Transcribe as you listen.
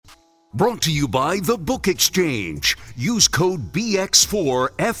Brought to you by The Book Exchange. Use code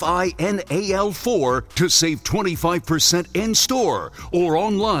BX4FINAL4 to save 25% in store or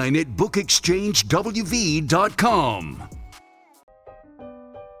online at bookexchangewv.com.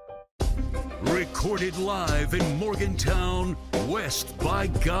 Recorded live in Morgantown, West by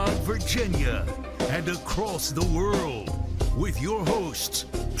God, Virginia, and across the world with your hosts,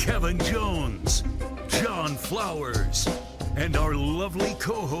 Kevin Jones, John Flowers, and our lovely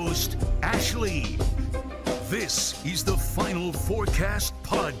co-host, Ashley. This is the Final Forecast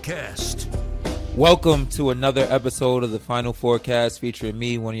Podcast. Welcome to another episode of the Final Forecast featuring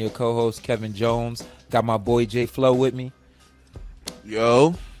me, one of your co-hosts, Kevin Jones. Got my boy J Flow with me.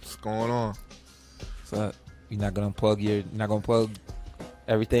 Yo, what's going on? What's up? You're not gonna plug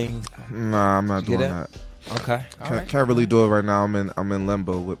everything? Nah, I'm not doing that. Okay. Can't really do it right now. I'm in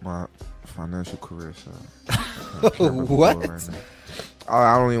limbo with my financial career, so what? Right now.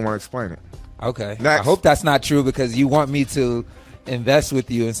 I don't even want to explain it. Okay. Next. I hope that's not true because you want me to invest with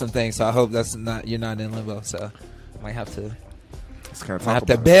you in some things. So I hope you're not in limbo. So I might have to.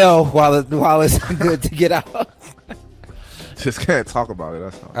 Bail while it's good to get out. Just can't talk about it.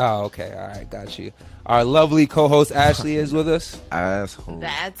 That's all. Oh, okay. All right, got you. Our lovely co-host Ashley is with us. Asshole.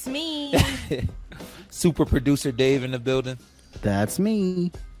 That's me. Super producer Dave in the building. That's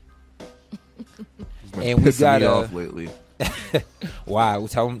me. And we got off lately. Why?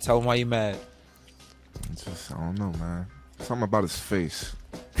 Tell him why you mad. I don't know, man. Something about his face.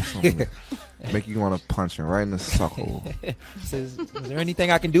 Make you want to punch him right in the sucker. Says, is there anything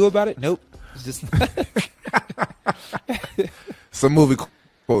I can do about it? Nope. It's just some movie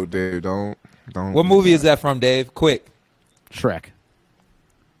quote, Dave. Don't. What movie is that from, Dave? Quick. Shrek.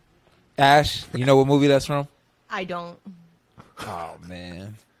 Ash, you know what movie that's from? I don't. Oh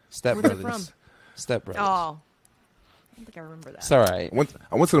man, Step Where's it Brothers. from? Step Brothers. Oh, I don't think I remember that. It's all right. I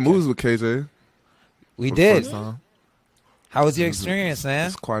went to the movies with KJ. We did. First time. How was your experience, man?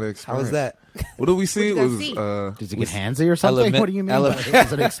 It's quite an experience. How was that? What did we see? What did you Did you get handsy or something? What do you mean by it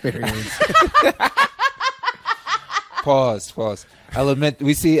was an experience? Pause.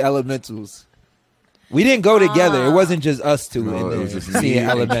 We see Elementals. We didn't go together. It wasn't just us two No, in it was there just seeing me and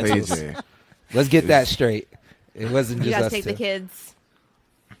Elementals. KJ. Let's get that straight. It wasn't You just guys us take two. the kids.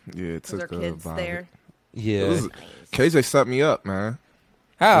 Yeah, it Because took there are kids vibe. there. Yeah. KJ set me up, man.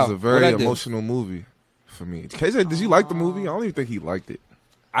 How? It was a very What'd I do? emotional movie for me. KJ, did you like the movie? I don't even think he liked it.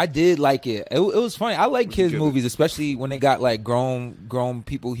 I did like it. It was funny. I like What'd you kids' give it? movies, especially when they got like grown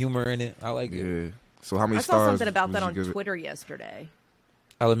people humor in it. I like it. Yeah. So how many I stars? saw something about would that you on give it? Twitter yesterday.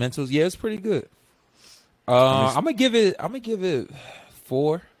 Elementals, yeah, it's pretty good. I'm gonna give it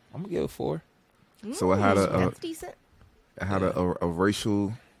 4. I'm gonna give it 4. So it had That's decent. a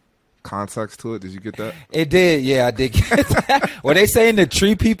racial context to it. Did you get that? It did, yeah, I did get that. Were they saying the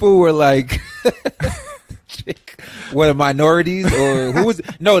tree people were like were the minorities, or who was?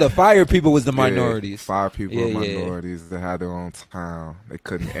 No, the fire people was the minorities. Yeah, fire people Yeah, were yeah. minorities. They had their own town. They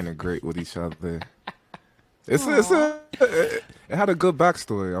couldn't integrate with each other. It had a good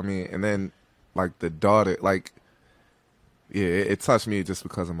backstory. I mean, and then like the daughter, like it touched me just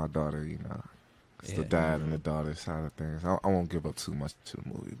because of my daughter. You know, it's the dad and the daughter side of things. I won't give up too much to the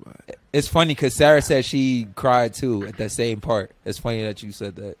movie, but It's funny because Sarah said she cried too at that same part. It's funny that you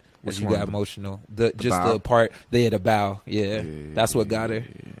said that. Which You one? got emotional. The bow? part they had a bow. Yeah, that's what got her.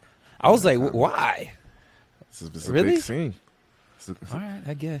 Yeah. I was like, why? It's a Really? big scene. All right,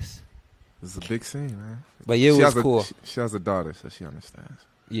 I guess. It's a big scene, man. But yeah, it She was has cool. She has a daughter, so she understands.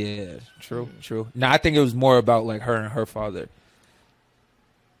 Yeah, true. No, I think it was more about like her and her father.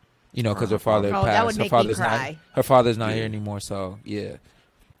 You know, because her father Oh, passed. that would her make me father's cry. Her father's not here anymore, so yeah.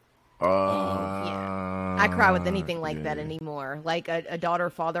 Yeah. I cry with anything like that anymore. Like a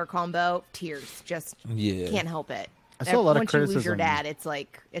daughter-father combo, tears. Just Yeah. can't help it. I saw a lot of Once you lose your criticism. dad,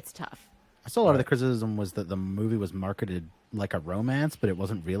 it's tough. I saw a lot of the criticism was that the movie was marketed like a romance, but it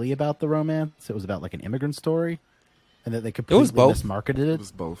wasn't really about the romance. It was about like an immigrant story, and that they completely both. mismarketed It it.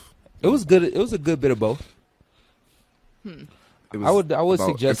 was both. It was good. It was a good bit of both. It I was would about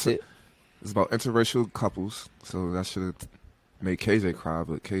suggest it. It's about interracial couples, so that should have made KJ cry,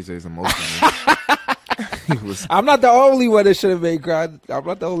 but KJ's emotional. He was I'm not the only one that should have made cry. I'm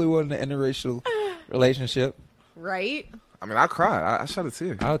not the only one in the interracial relationship. Right? I mean, I cried. I shed a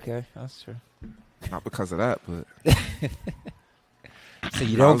tear. Okay, that's true. Not because of that, but So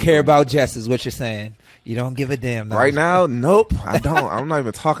you don't care about Jess, is what you're saying. You don't give a damn. No. right now, nope, I don't. I'm not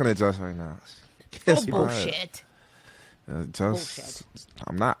even talking to Jess right now. Oh, bullshit. Just,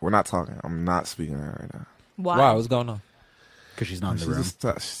 I'm not. We're not talking. I'm not speaking to her right now. Why? Wow, what's going on? Because she's not in the She's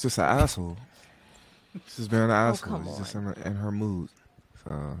room. just an asshole. She's being an asshole. come She's just on. in her mood.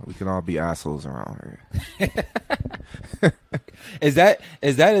 So we can all be assholes around here. Is that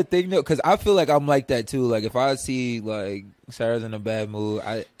a thing though? Because I feel like I'm like that too. Like if I see like Sarah's in a bad mood,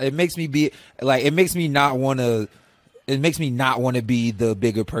 it makes me not want to. It makes me not want to be the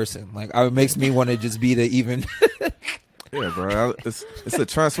bigger person. Like it makes me want to just be the even. Yeah, bro. It's a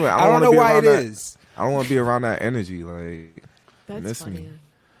transfer. I don't know why it is. I don't want to be around that energy. Like That's funny. me.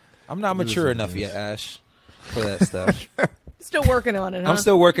 I'm not mature enough yet, Ash, for that stuff. Still working on it, huh? I'm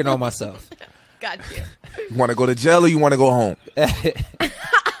still working on myself. Got you. You want to go to jail or you want to go home?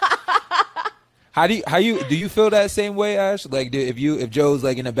 Do you feel that same way, Ash? Like if Joe's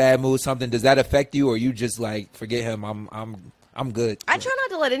like in a bad mood, something, does that affect you, or you just like forget him? I'm good. I try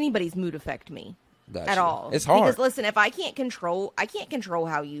not to let anybody's mood affect me. Gotcha. At all. It's hard. Because listen, if I can't control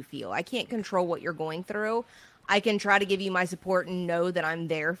how you feel. I can't control what you're going through. I can try to give you my support and know that I'm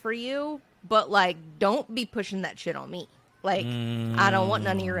there for you, but like don't be pushing that shit on me. Like I don't want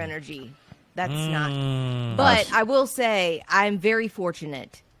none of your energy. That's not. But I will say I'm very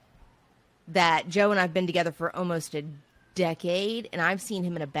fortunate that Joe and I've been together for almost a decade, and I've seen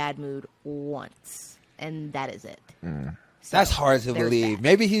him in a bad mood once, and that is it. So, that's hard to believe.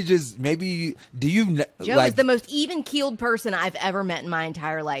 That. Joe is the most even-keeled person I've ever met in my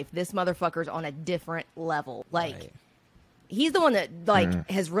entire life. This motherfucker's on a different level. Like, right. He's the one that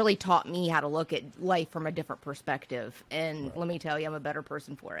has really taught me how to look at life from a different perspective. And let me tell you, I'm a better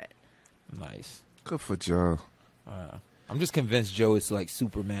person for it. Nice. Good for Joe. I'm just convinced Joe is like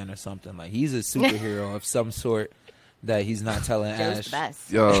Superman or something. Like he's a superhero of some sort that he's not telling Joe's Ash. The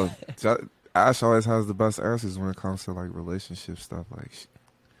best. Yo, Ash always has the best answers when it comes to like relationship stuff. Like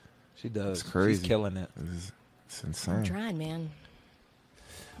she does. It's crazy. She's killing it. It's insane. I'm trying, man.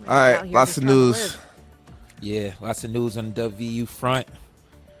 All right, lots of news. Yeah, lots of news on the WVU front.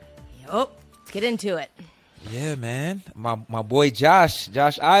 Yup. Let's get into it. Yeah, man. My boy Josh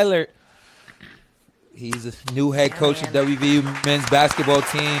Eilert. He's a new head coach of WVU men's basketball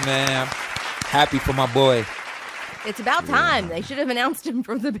team, man. I'm happy for my boy. It's about time. They should have announced him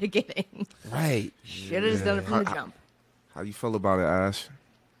from the beginning. Right. Should have just done it from the jump. How you feel about it, Ash?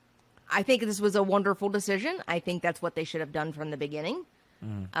 I think this was a wonderful decision. I think that's what they should have done from the beginning.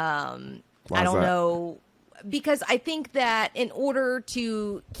 I don't know. Because I think that in order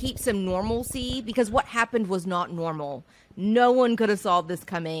to keep some normalcy, because what happened was not normal. No one could have saw this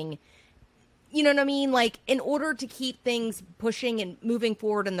coming. You know what I mean? Like, in order to keep things pushing and moving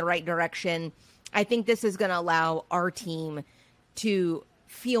forward in the right direction, I think this is going to allow our team to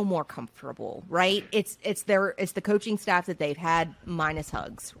feel more comfortable, right? It's the coaching staff that they've had minus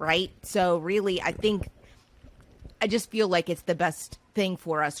Hugs, right? So really, I just feel like it's the best thing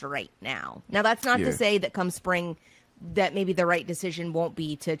for us right now. Now, that's not to say that come spring that maybe the right decision won't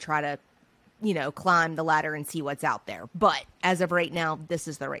be to try to, climb the ladder and see what's out there. But as of right now, this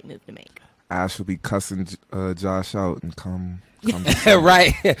is the right move to make. Ash will be cussing Josh out and come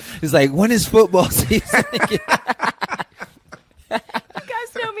right. It's like, when is football season? You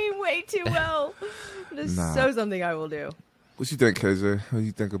guys know me way too well. This is so something I will do. What you think, KJ? What do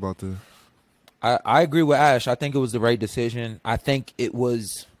you think about the... I agree with Ash. I think it was the right decision. I think it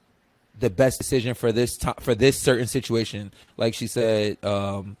was the best decision for this for this certain situation. Like she said,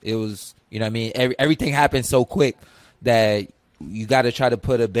 it was, what I mean? Everything happened so quick that you got to try to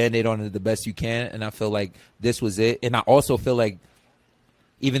put a Band-Aid on it the best you can. And I feel like this was it. And I also feel like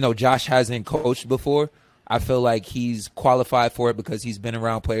even though Josh hasn't coached before, I feel like he's qualified for it because he's been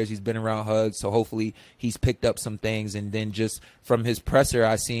around players, he's been around Hugs, so hopefully he's picked up some things. And then just from his presser,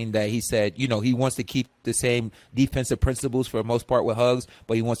 I seen that he said, he wants to keep the same defensive principles for the most part with Hugs,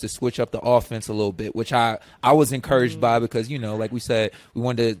 but he wants to switch up the offense a little bit, which I was encouraged by because, like we said, we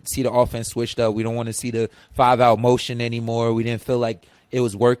wanted to see the offense switched up. We don't want to see the 5-out motion anymore. We didn't feel like it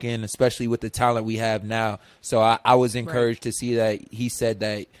was working, especially with the talent we have now. So I was encouraged to see that he said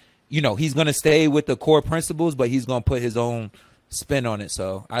that, he's going to stay with the core principles, but he's going to put his own spin on it.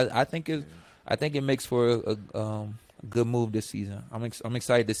 So I think it makes for a good move this season. I'm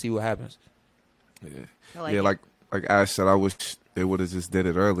excited to see what happens. Yeah, like Ash said, I wish they would have just did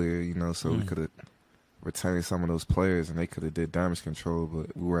it earlier, so we could have retained some of those players and they could have did damage control.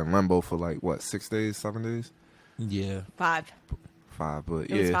 But we were in limbo for 6 days, 7 days? Yeah. 5. 5, but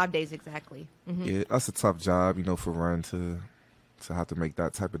it was 5 days exactly. Mm-hmm. Yeah, that's a tough job, for Run to have to make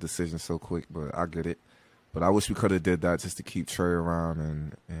that type of decision so quick, but I get it. But I wish we could have did that just to keep Trey around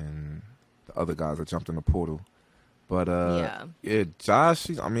and the other guys that jumped in the portal. But Josh,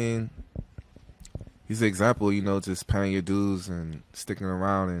 he's an example, just paying your dues and sticking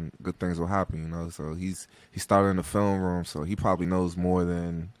around and good things will happen, So he started in the film room, so he probably knows more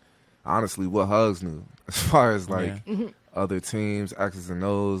than honestly what Hugs knew as far as like other teams, X's and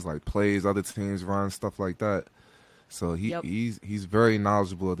O's, like plays other teams run, stuff like that. So he's very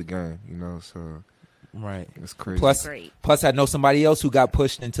knowledgeable of the game, you know. So right, it's crazy. Plus, I know somebody else who got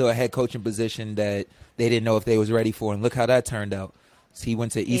pushed into a head coaching position that they didn't know if they was ready for, and look how that turned out. So he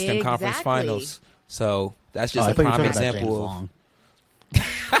went to Eastern Conference Finals. So that's just a prime example of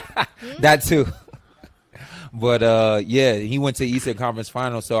that too. But yeah, he went to Eastern Conference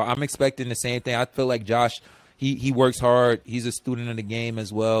Finals. So I'm expecting the same thing. I feel like Josh, he works hard. He's a student of the game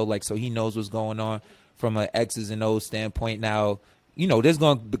as well. Like, so he knows what's going on from an X's and O's standpoint. Now, you know, there's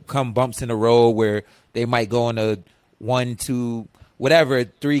going to become bumps in the road where they might go on a 1, 2, whatever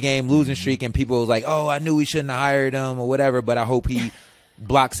 3-game losing streak, and people was like, "Oh, I knew we shouldn't have hired him" or whatever. But I hope he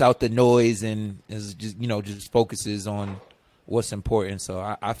blocks out the noise and is just, you know, just focuses on what's important.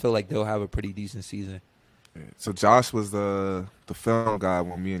 So I feel like they'll have a pretty decent season. So Josh was the film guy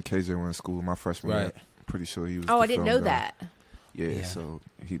when me and KJ were in school my freshman year. I'm pretty sure he was. Oh, the I didn't film know guy. that. Yeah, so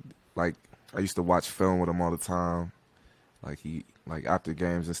he like I used to watch film with him all the time. Like after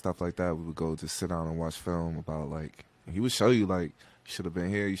games and stuff like that, we would go just sit down and watch film about like he would show you like you should have been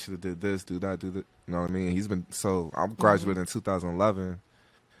here, you should have did this, do that, do that. You know what I mean? He's been I'm graduated in 2011,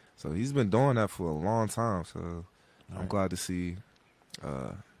 so he's been doing that for a long time. So I'm glad to see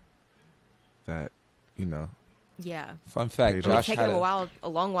that, you know. Yeah. Fun fact, Josh had a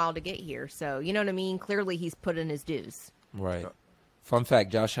long while to get here. So, you know what I mean? Clearly he's put in his dues. Right. Fun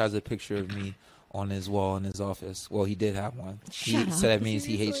fact, Josh has a picture of me on his wall in his office. Well, he did have one. So that means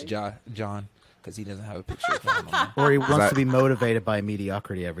he hates John because he doesn't have a picture of him on. Or he wants to be motivated by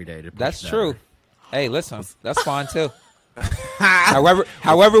mediocrity every day. That's true. Hey, listen, that's fine too.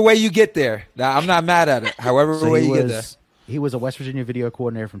 however way you get there, I'm not mad at it. However way you get there. He was a West Virginia video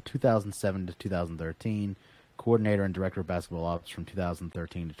coordinator from 2007 to 2013, coordinator and director of basketball ops from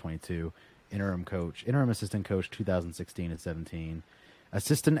 2013 to 22, interim assistant coach 2016 to 17,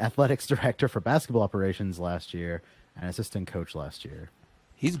 assistant athletics director for basketball operations last year, and assistant coach last year.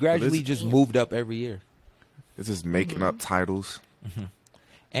 He's gradually just moved up every year. It's just making up titles.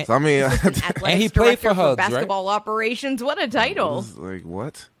 And, so, I mean, and he played for Hugs, basketball operations. What a title! Like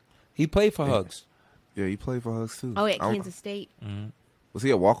what? He played for Hugs. Yeah, he played for Hugs too. Oh, at Kansas State. Was he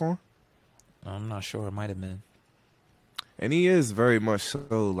a walk-on? I'm not sure. It might have been. And he is very much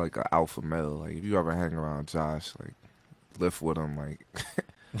so like an alpha male. Like if you ever hang around Josh, like lift with him, like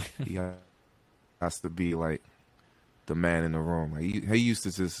he has to be like the man in the room. Like he used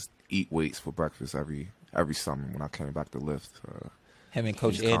to just eat weights for breakfast every summer when I came back to lift. Him and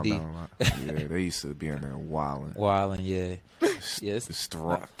Coach Andy. Yeah, they used to be in there wilding. Yeah. Yes. Just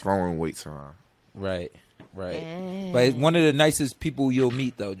throwing weights around. Right. But one of the nicest people you'll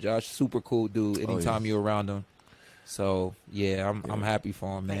meet, though, Josh. Super cool dude. Anytime you're around him. So yeah, I'm happy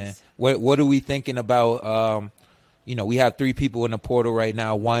for him, man. Nice. What are we thinking about? You know, we have 3 people in the portal right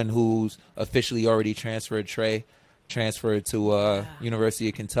now. One who's officially already transferred, Trey, transferred to University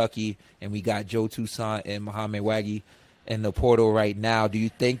of Kentucky, and we got Joe Toussaint and Mohamed Waggy in the portal right now. Do you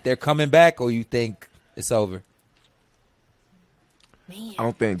think they're coming back, or you think it's over? Man. I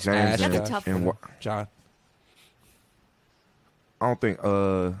don't think James and John. I don't think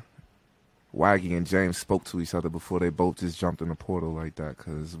Waggy and James spoke to each other before they both just jumped in the portal like that,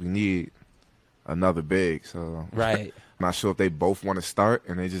 because we need another big. So right. I'm not sure if they both want to start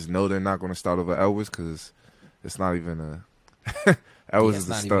and they just know they're not going to start over Edwards, because it's not even a Edwards is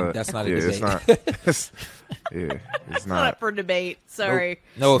a stud. That's not a debate. It's not. It's not up for debate. Sorry.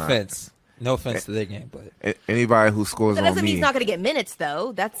 No offense. No offense to their game, but anybody who scores that on doesn't me, mean he's not going to get minutes,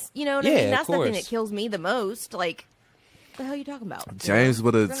 though. That's, you know what I mean? That's the thing that kills me the most. Like, what the hell are you talking about? James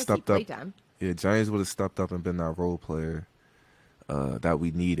would have stepped up. Yeah, James would have stepped up and been that role player that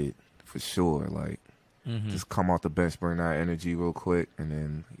we needed for sure. Like, just come off the bench, bring that energy real quick, and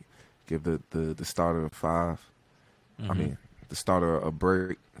then give the starter a 5. I mean, the starter a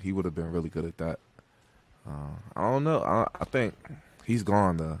break. He would have been really good at that. I don't know. I think he's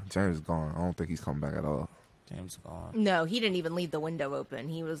gone, though. James is gone. I don't think he's coming back at all. James is gone. No, he didn't even leave the window open.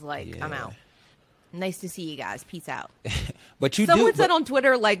 He was like, I'm out. Nice to see you guys. Peace out. But someone said on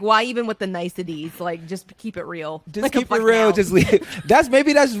Twitter, like, why even with the niceties? Like, just keep it real. Just like, keep it real. Now. Just leave. That's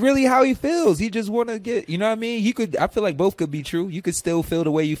really how he feels. He just want to get, you know what I mean? I feel like both could be true. You could still feel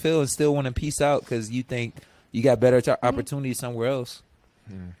the way you feel and still want to peace out because you think you got better opportunities somewhere else.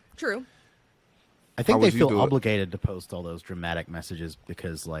 True. I think they feel obligated to post all those dramatic messages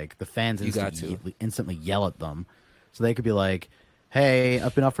because, like, the fans instantly yell at them. So they could be like, hey,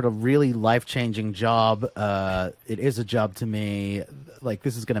 I've been offered a really life-changing job. It is a job to me. Like,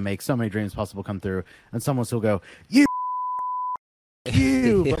 this is going to make so many dreams possible come through. And someone will go, you.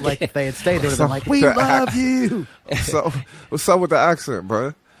 But like if they had stayed, they would have been like, "We love you." So what's up with the accent,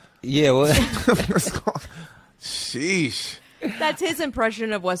 bro? Yeah, well, Sheesh. That's his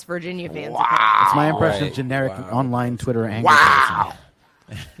impression of West Virginia fans. Wow. It's my impression Right. of generic Wow. online Twitter anger. Wow.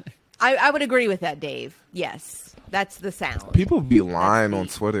 I would agree with that, Dave. Yes, that's the sound. People be lying on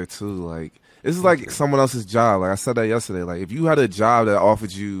Twitter too. Like this is like someone else's job. Like I said that yesterday. Like if you had a job that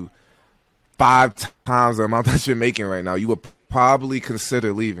offered you 5 times the amount that you're making right now, you would probably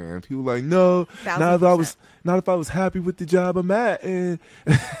consider leaving. And people like, no, not if I was happy with the job I'm at. And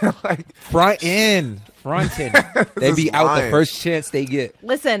like fronting. They be out the lying. first chance they get.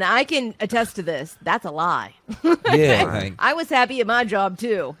 Listen, I can attest to this. That's a lie. Yeah, like, I was happy at my job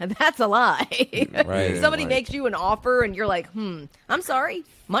too, and that's a lie. Right. Somebody Like- makes you an offer, and you're like, I'm sorry.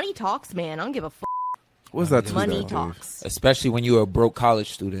 Money talks, man. I don't give a f. what's that? tweet Money out, Dave? talks. especially when you're a broke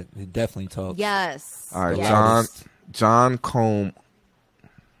college student, it definitely talks. Yes. All right, Yes. John Combe.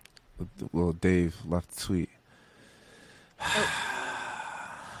 Well, Dave left the tweet.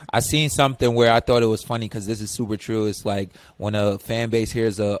 I seen something where I thought it was funny because this is super true. It's like when a fan base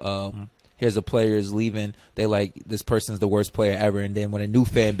hears a player is leaving, they like, this person's the worst player ever, and then when a new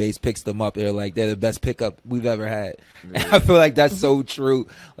fan base picks them up, they're like, they're the best pickup we've ever had. And I feel like that's so true.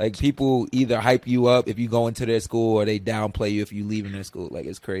 Like people either hype you up if you go into their school, or they downplay you if you leave in their school. Like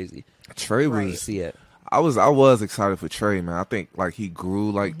it's crazy. Trey You was. see it. I was excited for Trey, man. I think like he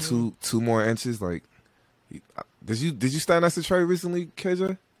grew like two more inches. Like, did you stand next to Trey recently,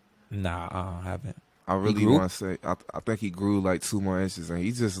 KJ? Nah, I haven't. I really grew? want to say I think he grew like 2 more inches, and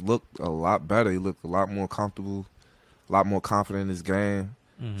he just looked a lot better. He looked a lot more comfortable, a lot more confident in his game.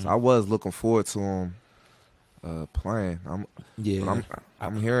 So I was looking forward to him playing. Yeah.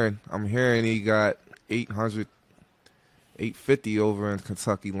 I'm hearing he got 850 over in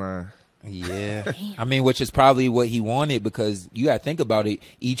Kentucky line. Yeah. I mean, which is probably what he wanted, because you got to think about it.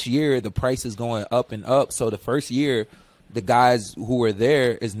 Each year, the price is going up and up. So the first year, the guys who were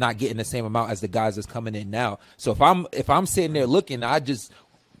there is not getting the same amount as the guys that's coming in now. So if I'm sitting there looking, I just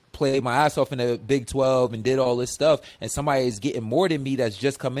played my ass off in the Big 12 and did all this stuff, and somebody is getting more than me that's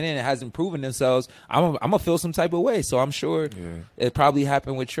just coming in and hasn't proven themselves, I'm gonna feel some type of way. So I'm sure it probably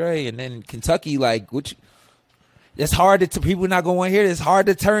happened with Trey. And then Kentucky, like, which it's hard to people not gonna want to hear this. It's hard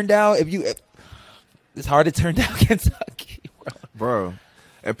to turn down it's hard to turn down Kentucky, Bro.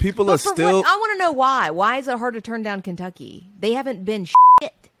 And people But are for still what, I want to know why. Why is it hard to turn down Kentucky? They haven't been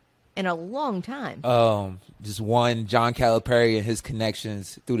shit in a long time. just one, John Calipari and his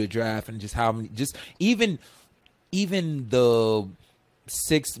connections through the draft, and just how many, just even the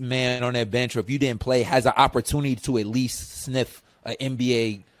sixth man on that bench, or if you didn't play, has an opportunity to at least sniff an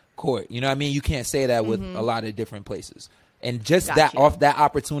NBA court. You know what I mean? You can't say that with a lot of different places. And just that, off that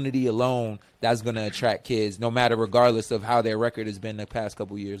opportunity alone, that's going to attract kids, no matter, regardless of how their record has been the past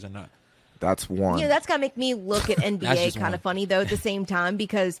couple years or not. That's one. Yeah, that's gonna make me look at NBA kind of funny though at the same time,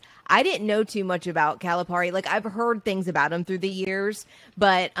 because I didn't know too much about Calipari. Like, I've heard things about him through the years,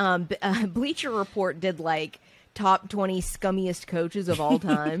 but Bleacher Report did like top 20 scummiest coaches of all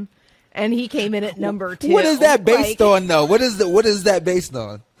time, and he came in at number 2. What is that based on, though? What is that based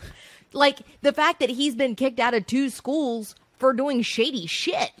on? Like the fact that he's been kicked out of 2 schools for doing shady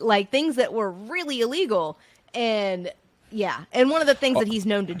shit, like things that were really illegal. And yeah, and one of the things that he's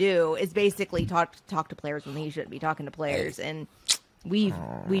known to do is basically talk to players when he shouldn't be talking to players, and we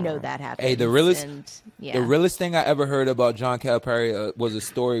know that happens. Hey, the realest thing I ever heard about John Calipari was a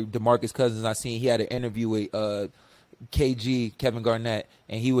story DeMarcus Cousins I seen. He had an interview with KG, Kevin Garnett,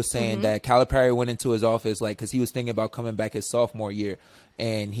 and he was saying that Calipari went into his office, like, because he was thinking about coming back his sophomore year,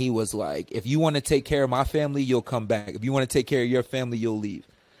 and he was like, if you want to take care of my family, you'll come back. If you want to take care of your family, you'll leave.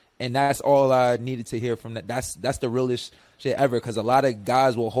 And that's all I needed to hear from that. That's the realest shit ever, because a lot of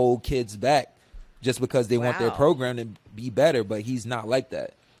guys will hold kids back just because they want their program to be better, but he's not like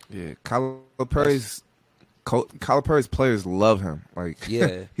that. Yeah, Calipari's players love him. Like,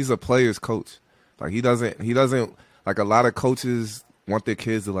 yeah, he's a player's coach. Like, he doesn't like, a lot of coaches want their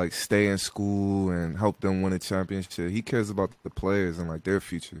kids to like stay in school and help them win a championship. He cares about the players and like their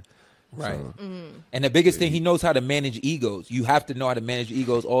future. Right. So, And the biggest thing, he knows how to manage egos. You have to know how to manage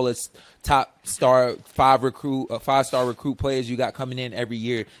egos. All the top star 5-star recruit players you got coming in every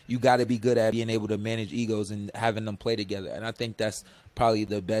year, you got to be good at being able to manage egos and having them play together. And I think that's probably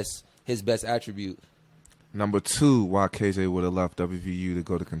his best attribute. Number 2, why KJ would have left WVU to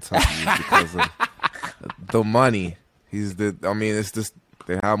go to Kentucky is because of the money. It's just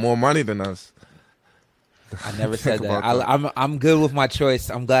they have more money than us. I never said that. I'm good with my choice.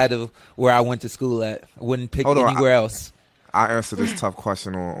 I'm glad of where I went to school at. I wouldn't pick anywhere else. I answered this tough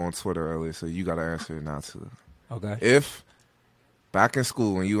question on Twitter earlier, so you got to answer it now too. Okay. If back in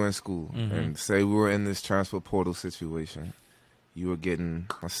school, when you were in school, Mm-hmm. and say we were in this transfer portal situation, you were getting,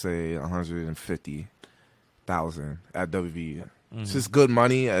 let's say, 150,000 at WVU. It's just good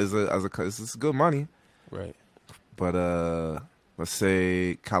money it's good money. Right. But let's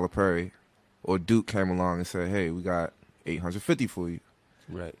say Calipari or Duke came along and said, "Hey, we got 850 for you."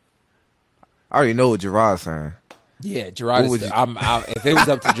 Right. I already know what Gerard's saying. Yeah, Gerard. What would I'm out. If it was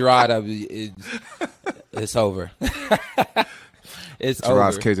up to Gerard, it's over. It's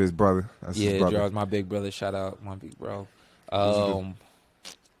Gerard's over. KJ's brother. That's his brother. Gerard's my big brother. Shout out my big bro.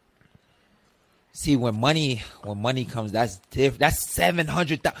 See, when money comes, that's different. That's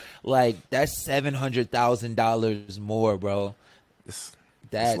 $700,000 more, bro.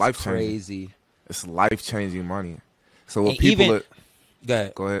 That's life-changing. crazy. It's life-changing money. So what And people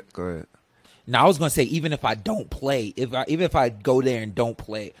even- go ahead. Now I was gonna say, even if I don't play, even if I go there and don't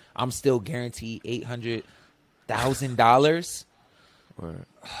play, I'm still guaranteed $800,000.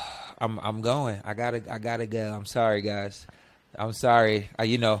 I'm going. I gotta go. I'm sorry, guys. I'm sorry.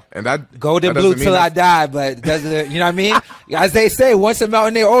 And that golden that blue doesn't till mean I die, but it doesn't. You know what I mean? As they say, once a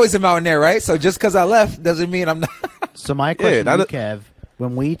mountaineer, always a mountaineer, right? So just because I left doesn't mean I'm not. So my question to you, Kev,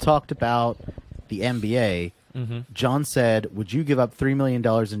 when we talked about the NBA, John said, "Would you give up $3 million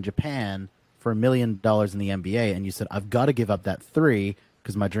in Japan for $1 million in the NBA?" And you said, "I've got to give up that $3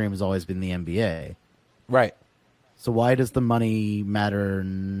 because my dream has always been the NBA." Right. So why does the money matter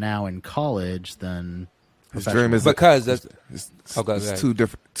now in college than his dream is because that's it's okay. two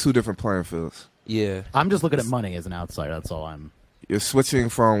different playing fields. Yeah. I'm just looking at money as an outsider. That's all I'm. You're switching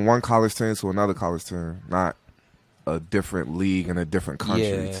from one college team to another college team, not a different league in a different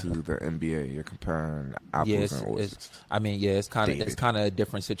country to the NBA. You're comparing apples and oranges. It's kind of a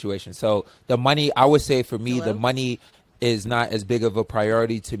different situation. So the money, I would say for me, the money is not as big of a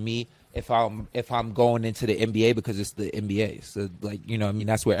priority to me if I'm going into the NBA because it's the NBA. So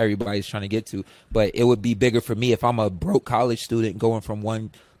that's where everybody's trying to get to. But it would be bigger for me if I'm a broke college student going from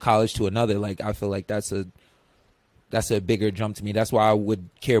one college to another. Like I feel like that's a bigger jump to me. That's why I would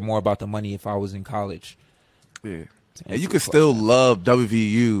care more about the money if I was in college. Yeah. And you can still love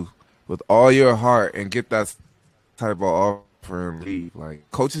WVU with all your heart and get that type of offer and leave. Like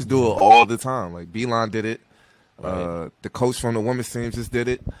coaches do it all the time. Like Beeline did it. Right. The coach from the women's team just did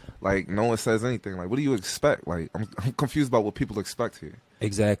it. Like no one says anything. Like what do you expect? Like I'm confused about what people expect here.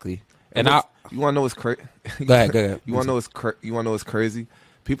 Exactly. And you want to know what's crazy? Go ahead. You want to know what's crazy?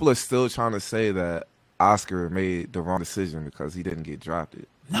 People are still trying to say that Oscar made the wrong decision because he didn't get drafted.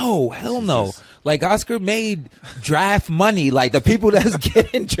 No, hell no. Like Oscar made draft money. Like the people that's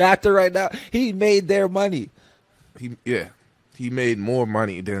getting drafted right now, he made their money. He made more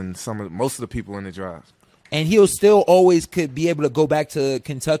money than most of the people in the draft. And he'll still always could be able to go back to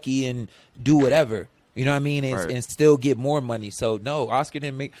Kentucky and do whatever. You know what I mean? And still get more money. So no, Oscar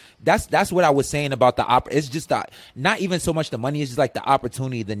didn't make. That's what I was saying about the It's just not even so much the money. It's just like the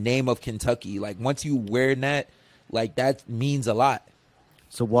opportunity, the name of Kentucky. Like once you wear that, like that means a lot.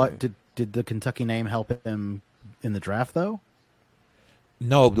 So what did the Kentucky name help him in the draft though?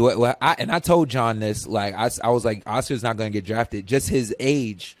 No, I told John this. Like I was like, Oscar's not going to get drafted. Just his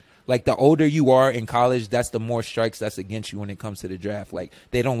age. Like the older you are in college, that's the more strikes that's against you when it comes to the draft. Like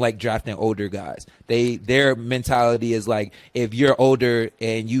they don't like drafting older guys. Their mentality is like, if you're older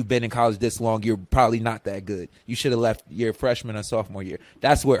and you've been in college this long, you're probably not that good. You should have left your freshman or sophomore year.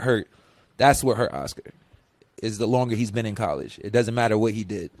 That's what hurt. That's what hurt Oscar. Is the longer he's been in college. It doesn't matter what he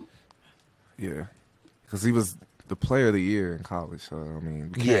did. Yeah, because he was the player of the year in college. So I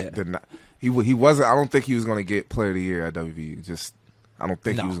mean, we can't deny. He wasn't. I don't think he was going to get player of the year at WVU. I don't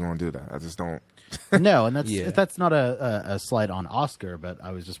think he was going to do that. I just don't. No, and that's not a slight on Oscar, but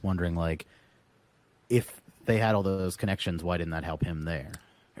I was just wondering, like, if they had all those connections, why didn't that help him there?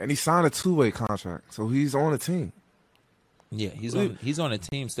 And he signed a 2-way contract, so he's on a team. Yeah, he's on a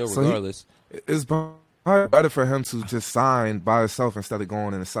team still, regardless. It's probably better for him to just sign by himself instead of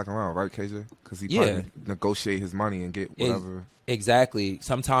going in the second round, right, KJ? Because he probably negotiate his money and get whatever. Exactly.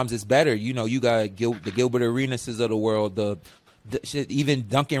 Sometimes it's better. You got the Gilbert Arenases of the world, even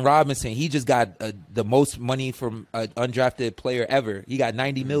Duncan Robinson. He just got the most money from an undrafted player ever. He got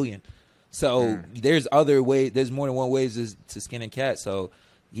 $90 million. So there's other ways. There's more than one way to skin a cat. So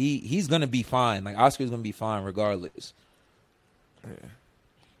he's gonna be fine. Like Oscar's gonna be fine regardless.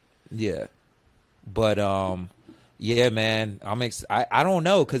 Yeah. But yeah, man. I don't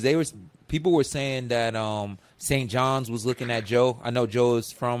know because people were saying that St. John's was looking at Joe. I know Joe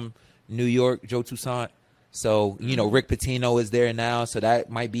is from New York, Joe Toussaint. So, Rick Pitino is there now, so that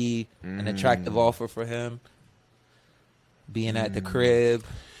might be an attractive offer for him. Being at the crib.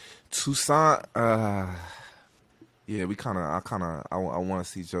 Toussaint, Yeah, I want to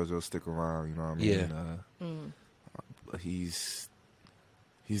see JoJo stick around. You know what I mean? Yeah.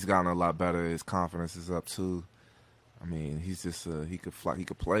 He's gotten a lot better. His confidence is up too. I mean, he's just he could fly. He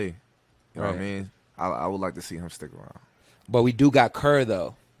could play. You know what I mean? I would like to see him stick around. But we do got Kerr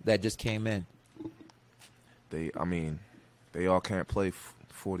though that just came in. They all can't play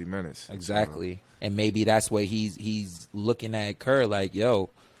 40 minutes. Exactly. And maybe that's what he's looking at Kerr like, yo,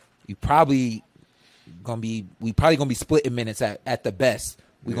 we probably gonna be splitting minutes at the best.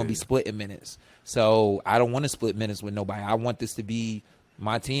 We're gonna be splitting minutes. So I don't want to split minutes with nobody. I want this to be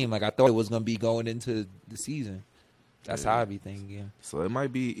my team. Like I thought it was gonna be going into the season. That's how I be thinking. So it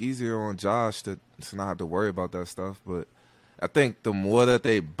might be easier on Josh to not have to worry about that stuff. But I think the more that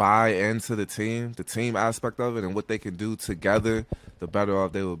they buy into the team aspect of it, and what they can do together, the better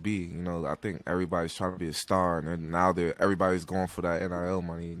off they will be. You know, I think everybody's trying to be a star, and then now everybody's going for that NIL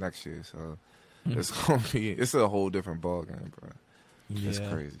money next year. So it's a whole different ballgame, bro. Yeah. It's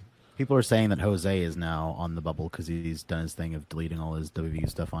crazy. People are saying that Jose is now on the bubble because he's done his thing of deleting all his WVU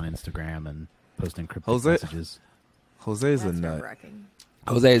stuff on Instagram and posting cryptic messages. Jose is a nut.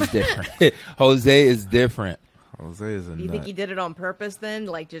 Jose is different. Jose is different. Jose is a nut. Do you think he did it on purpose then,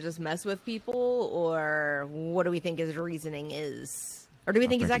 like to just mess with people, or what do we think his reasoning is? Or do we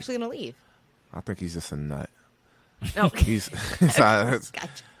think he's actually going to leave? I think he's just a nut. No, gotcha.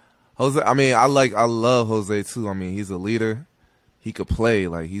 Jose. I mean, I love Jose too. I mean, he's a leader. He could play.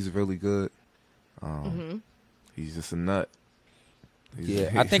 Like he's really good. He's just a nut.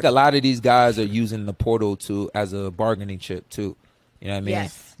 I think a lot of these guys are using the portal as a bargaining chip too. You know what I mean?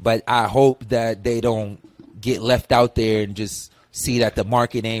 Yes. But I hope that they don't get left out there and just see that the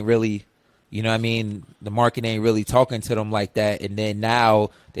market ain't really, you know what I mean? The market ain't really talking to them like that. And then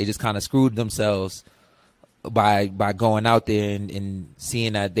now they just kind of screwed themselves by going out there and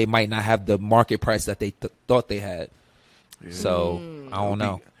seeing that they might not have the market price that they thought they had. Yeah. So I don't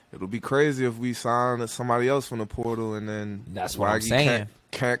know. It'll be crazy if we sign somebody else from the portal and then that's what I'm saying.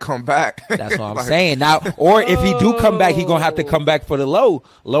 Can't come back. That's what I'm saying. Now, or if he do come back, he's gonna have to come back for the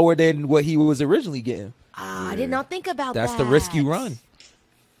lower than what he was originally getting. I did not think about that. That's the risk you run.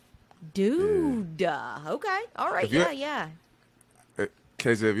 Dude. Okay. All right. Yeah.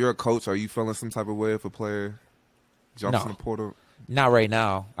 KJ, if you're a coach, are you feeling some type of way if a player jumps in the portal? Not right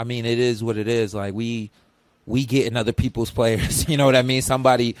now. I mean, it is what it is. Like we getting other people's players. You know what I mean?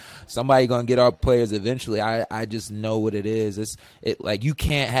 Somebody gonna get our players eventually. I just know what it is. It like you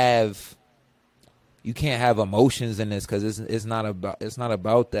can't have emotions in this because it's not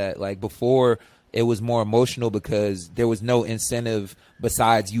about that. Like before, it was more emotional because there was no incentive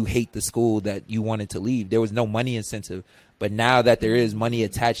besides you hate the school that you wanted to leave. There was no money incentive. But now that there is money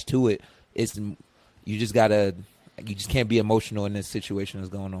attached to it, you just can't be emotional in this situation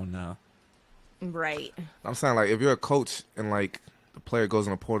that's going on now. Right. I'm saying, like, if you're a coach and, like, the player goes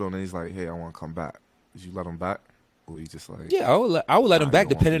in the portal and he's like, hey, I want to come back, would you let him back? Or you just like... Yeah, I would let him back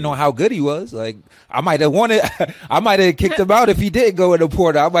depending on how good he was. Like, I might have kicked him out if he did go in the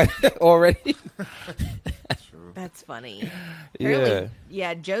portal. I might have already. That's funny.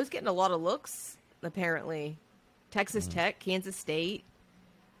 Yeah, Joe's getting a lot of looks, apparently. Texas Tech, Kansas State.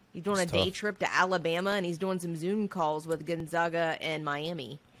 He's doing a day trip to Alabama, and he's doing some Zoom calls with Gonzaga and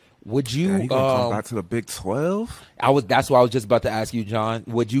Miami. Would you come back to the Big 12? That's what I was just about to ask you, John.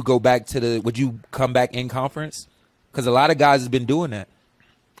 Would you come back in conference? Because a lot of guys have been doing that.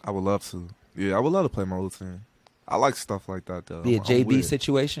 I would love to. Yeah, I would love to play my old team. I like stuff like that, though. Be a JB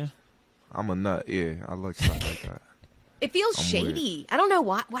situation? I'm a nut, yeah. I like stuff like that. It feels shady. Weird. I don't know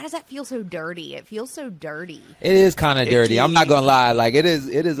why. Why does that feel so dirty? It feels so dirty. It is kind of dirty. I'm not gonna lie. Like it is a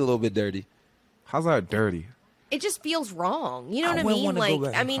little bit dirty. How's that dirty? It just feels wrong. You know what I mean?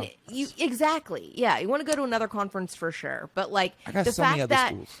 Like, I mean, exactly. Yeah, you want to go to another conference for sure. But like the fact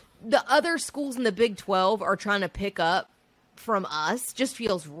that the other schools in the Big 12 are trying to pick up from us just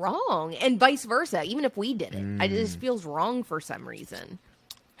feels wrong, and vice versa. Even if we did it, it just feels wrong for some reason.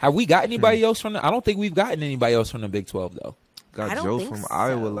 Have we got anybody else from I don't think we've gotten anybody else from the Big 12 though. Got Joe from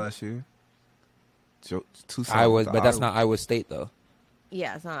Iowa last year. Iowa, but that's not Iowa State though.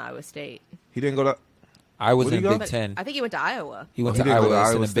 Yeah, it's not Iowa State. He didn't go to. I was in Big 10. I think he went to Iowa. He went to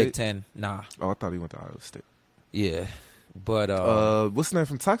Iowa in the Big 10. Nah. Oh, I thought he went to Iowa State. Yeah, but what's the name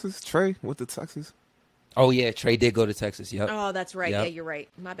from Texas? Trey went to Texas. Oh yeah, Trey did go to Texas. Yep. Oh, that's right. Yep. Yeah, you're right.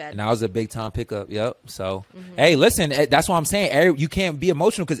 My bad. And that was a big time pickup. Yep. So, hey, listen, that's what I'm saying. You can't be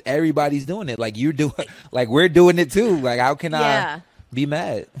emotional because everybody's doing it. Like you're doing, like we're doing it too. Like how can I be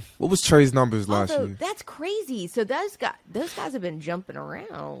mad? What was Trey's numbers last year? That's crazy. So those guys have been jumping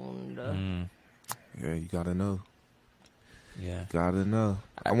around. Yeah, you gotta know. Yeah. Gotta know.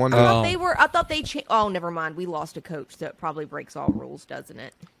 I wonder. I thought they changed. Oh, never mind. We lost a coach, so it probably breaks all rules, doesn't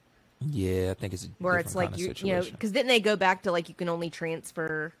it? Yeah, I think it's where it's like you know, because didn't they go back to like you can only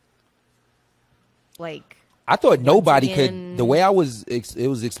transfer like. I thought nobody could. The way it was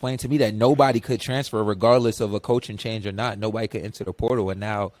explained to me that nobody could transfer regardless of a coaching change or not. Nobody could enter the portal, and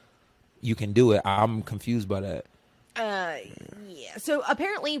now you can do it. I'm confused by that. Yeah. So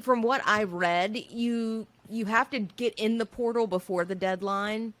apparently, from what I read, you have to get in the portal before the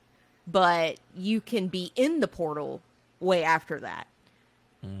deadline, but you can be in the portal way after that.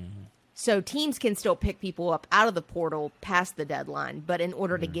 So teams can still pick people up out of the portal past the deadline, but in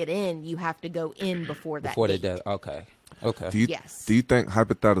order to get in, you have to go in before that. Before the deadline. Okay. Yes. Do you think,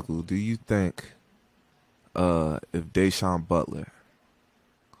 hypothetical, if Deshaun Butler,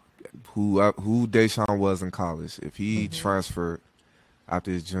 who Deshaun was in college, if he transferred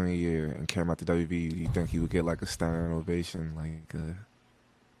after his junior year and came out to WV, do you think he would get like a standing ovation,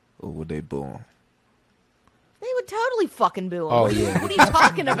 or would they boo him? They would totally fucking boo him. Oh, yeah. What are you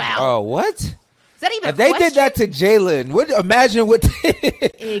talking about? Oh, what? Is that even if they did that to Jalen, imagine what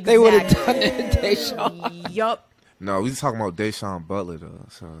they would have done to Deshaun. Yup. No, we just talking about Deshaun Butler though.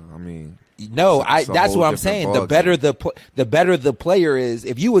 So I mean, no, that's what I'm saying. The better the player is.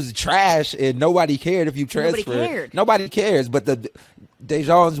 If you was trash and nobody cared if you transferred, nobody cares. But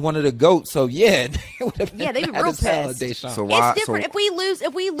Deshaun's one of the GOATs, so yeah, they would be real pissed. So why, it's different if we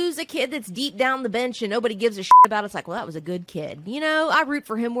lose a kid that's deep down the bench and nobody gives a shit about it. It's like, well, that was a good kid. You know, I root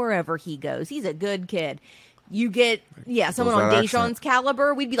for him wherever he goes. He's a good kid. You get someone on Deshaun's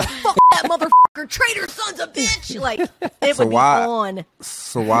caliber, we'd be like, fuck that motherfucker, traitor sons of bitch. Like it would be on.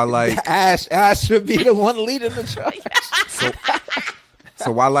 So why Ash should be the one leading the charge.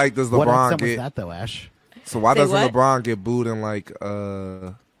 So why does LeBron get that though, Ash? So why doesn't LeBron get booed in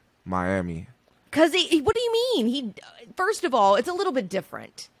Miami? Because what do you mean? First of all, it's a little bit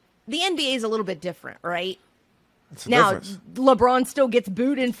different. The NBA is a little bit different, right? Now LeBron still gets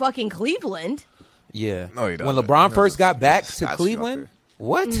booed in fucking Cleveland. Yeah. No, he doesn't. When LeBron first got back to Cleveland,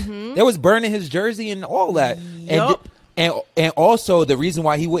 what? They was burning his jersey and all that. Yep. And also the reason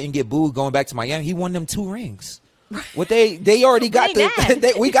why he wouldn't get booed going back to Miami, he won them 2 rings. What they already got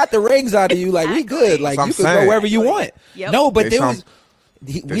we got the rings out of you, like we good, like you can go wherever you want. Yep. No, but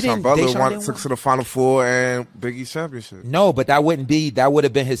Deshaun Butler took to the Final Four and Big East championship. No, but that would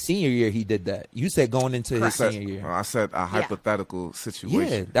have been his senior year. He did that. You said going into his senior year. I said a hypothetical situation.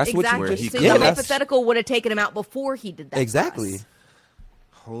 Yeah, that's exactly. what you. So the hypothetical would have taken him out before he did that. Exactly.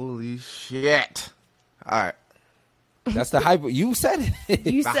 Holy shit! All right. That's the hype. You said it.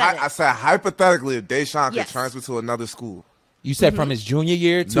 You said it. I said hypothetically, if Deshaun could transfer to another school. You said from his junior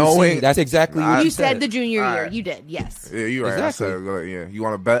year to senior. That's exactly what you said. The junior year. You did. Yes. Yeah, you're right. Exactly. I said, yeah. You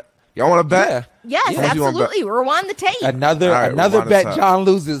want to bet? Y'all want to bet? Yeah. Yes, absolutely. Rewind the tape. Another bet John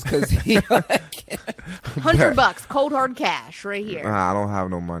loses because he $100 cold hard cash right here. I don't have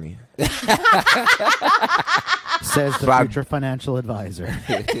no money. Says the future financial advisor.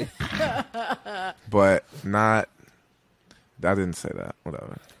 But not. I didn't say that.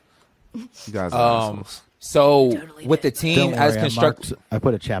 Whatever. You guys are assholes. So with the team as constructed, I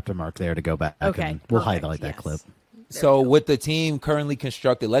put a chapter mark there to go back. Okay, and we'll highlight that clip. So with the team currently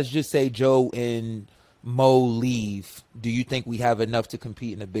constructed, let's just say Joe and Mo leave. Do you think we have enough to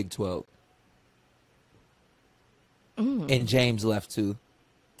compete in the Big 12? And James left too.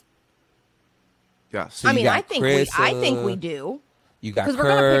 Yeah. So I think we do. You got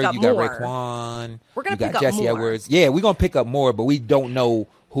Kerr, you got Raekwon, you got Jesse Edwards. Yeah, we're going to pick up more, but we don't know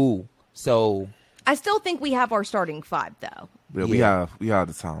who. So I still think we have our starting 5, though. Yeah, we have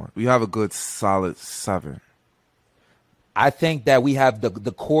the talent. We have a good, solid 7. I think that we have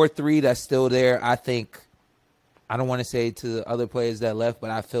the core 3 that's still there. I don't want to say to the other players that left, but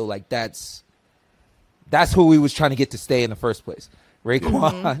I feel like that's who we was trying to get to stay in the first place.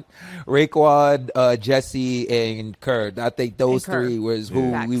 Raekwon, Jesse, and Kerr. I think those 3 was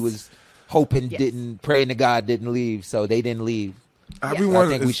who we was hoping praying to God didn't leave, so they didn't leave. I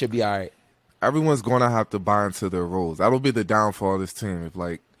think we should be all right. Everyone's going to have to buy into their roles. That'll be the downfall of this team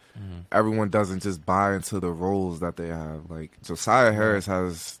if everyone doesn't just buy into the roles that they have. Like Josiah Harris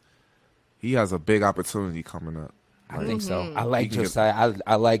has a big opportunity coming up. I think so. I like Josiah.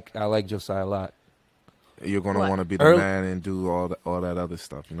 I like Josiah a lot. You're going to want to be the man and do all that other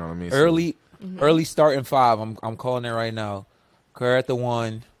stuff. You know what I mean? Early starting 5. I'm calling it right now. Kerr at the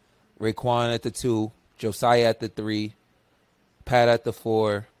 1, Raekwon at the 2, Josiah at the 3, Pat at the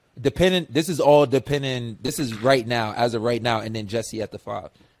 4. This is all depending. This is right now, as of right now, and then Jesse at the 5.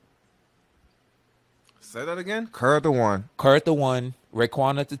 Say that again. Kerr at the 1.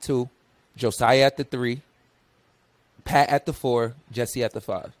 Raekwon at the 2, Josiah at the 3, Pat at the 4, Jesse at the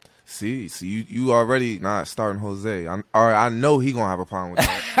 5. See, you already not starting Jose. I know he gonna have a problem with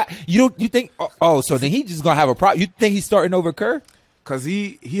that. You think? Oh, so then he just gonna have a problem. You think he's starting over Kerr? Cause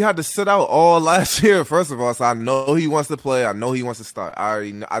he had to sit out all last year. First of all, so I know he wants to play. I know he wants to start.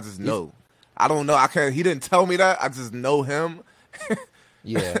 I just know. I don't know. I can't. He didn't tell me that. I just know him.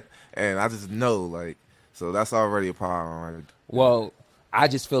 Yeah. And I just know, like, so that's already a problem. Right? Well, I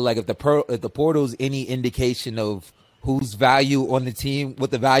just feel like if the portal's any indication of whose value on the team, what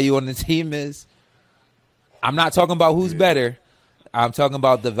the value on the team is, I'm not talking about who's better. I'm talking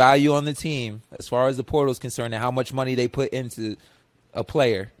about the value on the team as far as the portal's concerned and how much money they put into a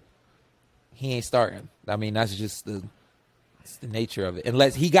player. He ain't starting. I mean, that's just the nature of it.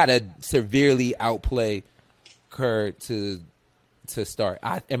 Unless he got to severely outplay Kerr to start,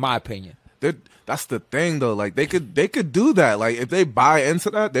 in my opinion. That's the thing, though. Like they could do that. Like if they buy into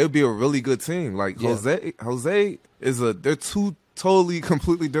that, they'd be a really good team. Like Jose they're two totally,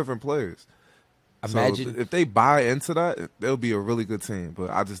 completely different players. Imagine so if they buy into that, they'll be a really good team. But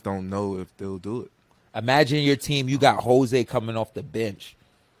I just don't know if they'll do it. Imagine your team. You got Jose coming off the bench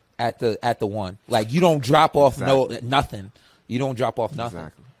at the 1. Like you don't drop off nothing. You don't drop off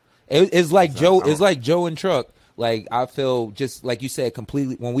nothing. Exactly. It's like Joe. It's like Joe and Truck. Like I feel just like you said,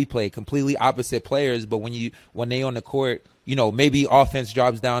 completely when we play completely opposite players. But when they on the court, maybe offense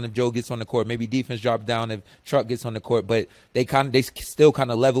drops down if Joe gets on the court. Maybe defense drops down if Truck gets on the court. But they still kind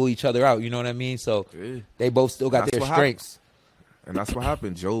of level each other out. You know what I mean? So they both still got their strengths. And that's what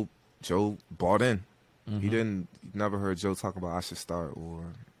happened. Joe bought in. Mm-hmm. He never heard Joe talk about I should start or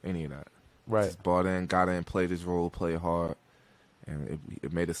any of that. Right. Just bought in, got in, played his role, played hard, and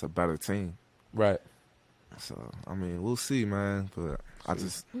it made us a better team. Right. So, I mean, we'll see, man. But I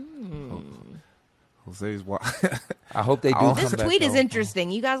just Jose's I hope they do. This tweet is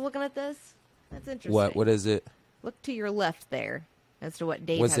interesting. You guys looking at this? That's interesting. What is it? Look to your left there as to what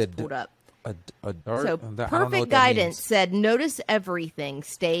Dave has pulled up. A dart? So perfect guidance said, notice everything,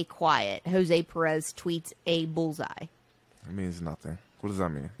 stay quiet. Jose Perez tweets a bullseye. It means nothing. What does that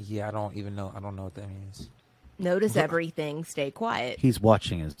mean? Yeah, I don't even know. I don't know what that means. Notice everything, stay quiet. He's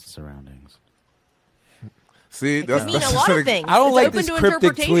watching his surroundings. See, it could mean a lot of things. I don't it's like open these to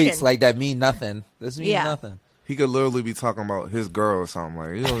cryptic tweets like that mean nothing. This means nothing. He could literally be talking about his girl or something.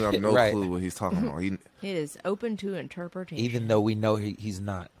 Like he don't have no right. clue what he's talking about. It is open to interpretation. Even though we know he's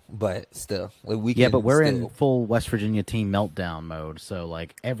not, but still, but we're in full West Virginia team meltdown mode. So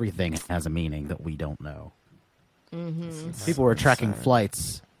like everything has a meaning that we don't know. Mm-hmm. People are tracking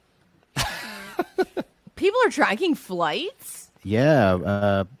flights. People are tracking flights?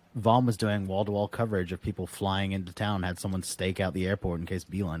 Yeah. Vaughn was doing wall-to-wall coverage of people flying into town, had someone stake out the airport in case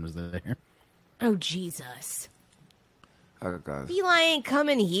Beeline was there. Oh, Jesus. Guys. Beeline ain't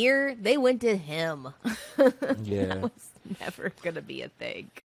coming here. They went to him. Yeah. That was never going to be a thing.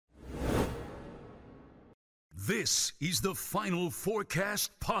 This is the Final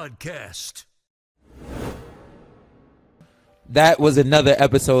Forecast Podcast. That was another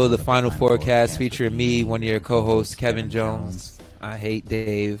episode of the Final Forecast featuring me, one of your co-hosts, Kevin Jones. I hate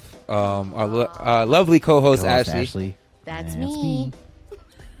Dave. Our lovely co-host, Ashley. That's me.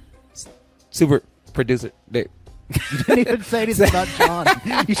 Super producer, Dave. You didn't even say anything about John.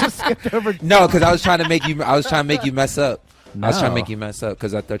 You just skipped over. No, because I was trying to make you. I was trying to make you mess up. No. I was trying to make you mess up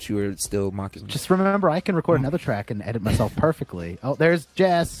because I thought you were still mocking me. Just remember, I can record another track and edit myself perfectly. Oh, there's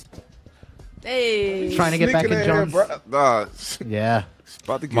Jess. Hey, trying to get back in John's. Yeah, she's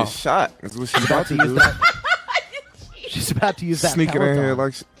about to get shot. That's what she's about to do. She's about to use that. Sneaking in here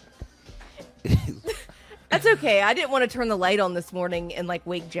like. That's okay. I didn't want to turn the light on this morning and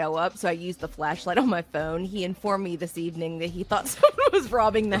wake Joe up, so I used the flashlight on my phone. He informed me this evening that he thought someone was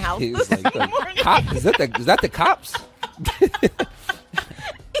robbing the house this morning. Is that the cops?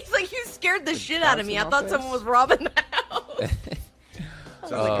 He's like, you scared the shit out of me. I thought someone was robbing the house.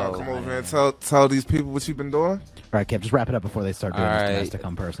 Come over here and tell these people what you've been doing. All right, Kev, just wrap it up before they start doing this domestic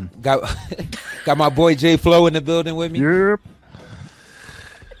on person. Got my boy J Flo in the building with me. Yep.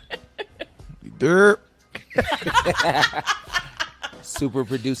 Derp. Super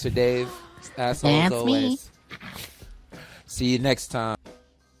producer Dave. As always. Me. See you next time.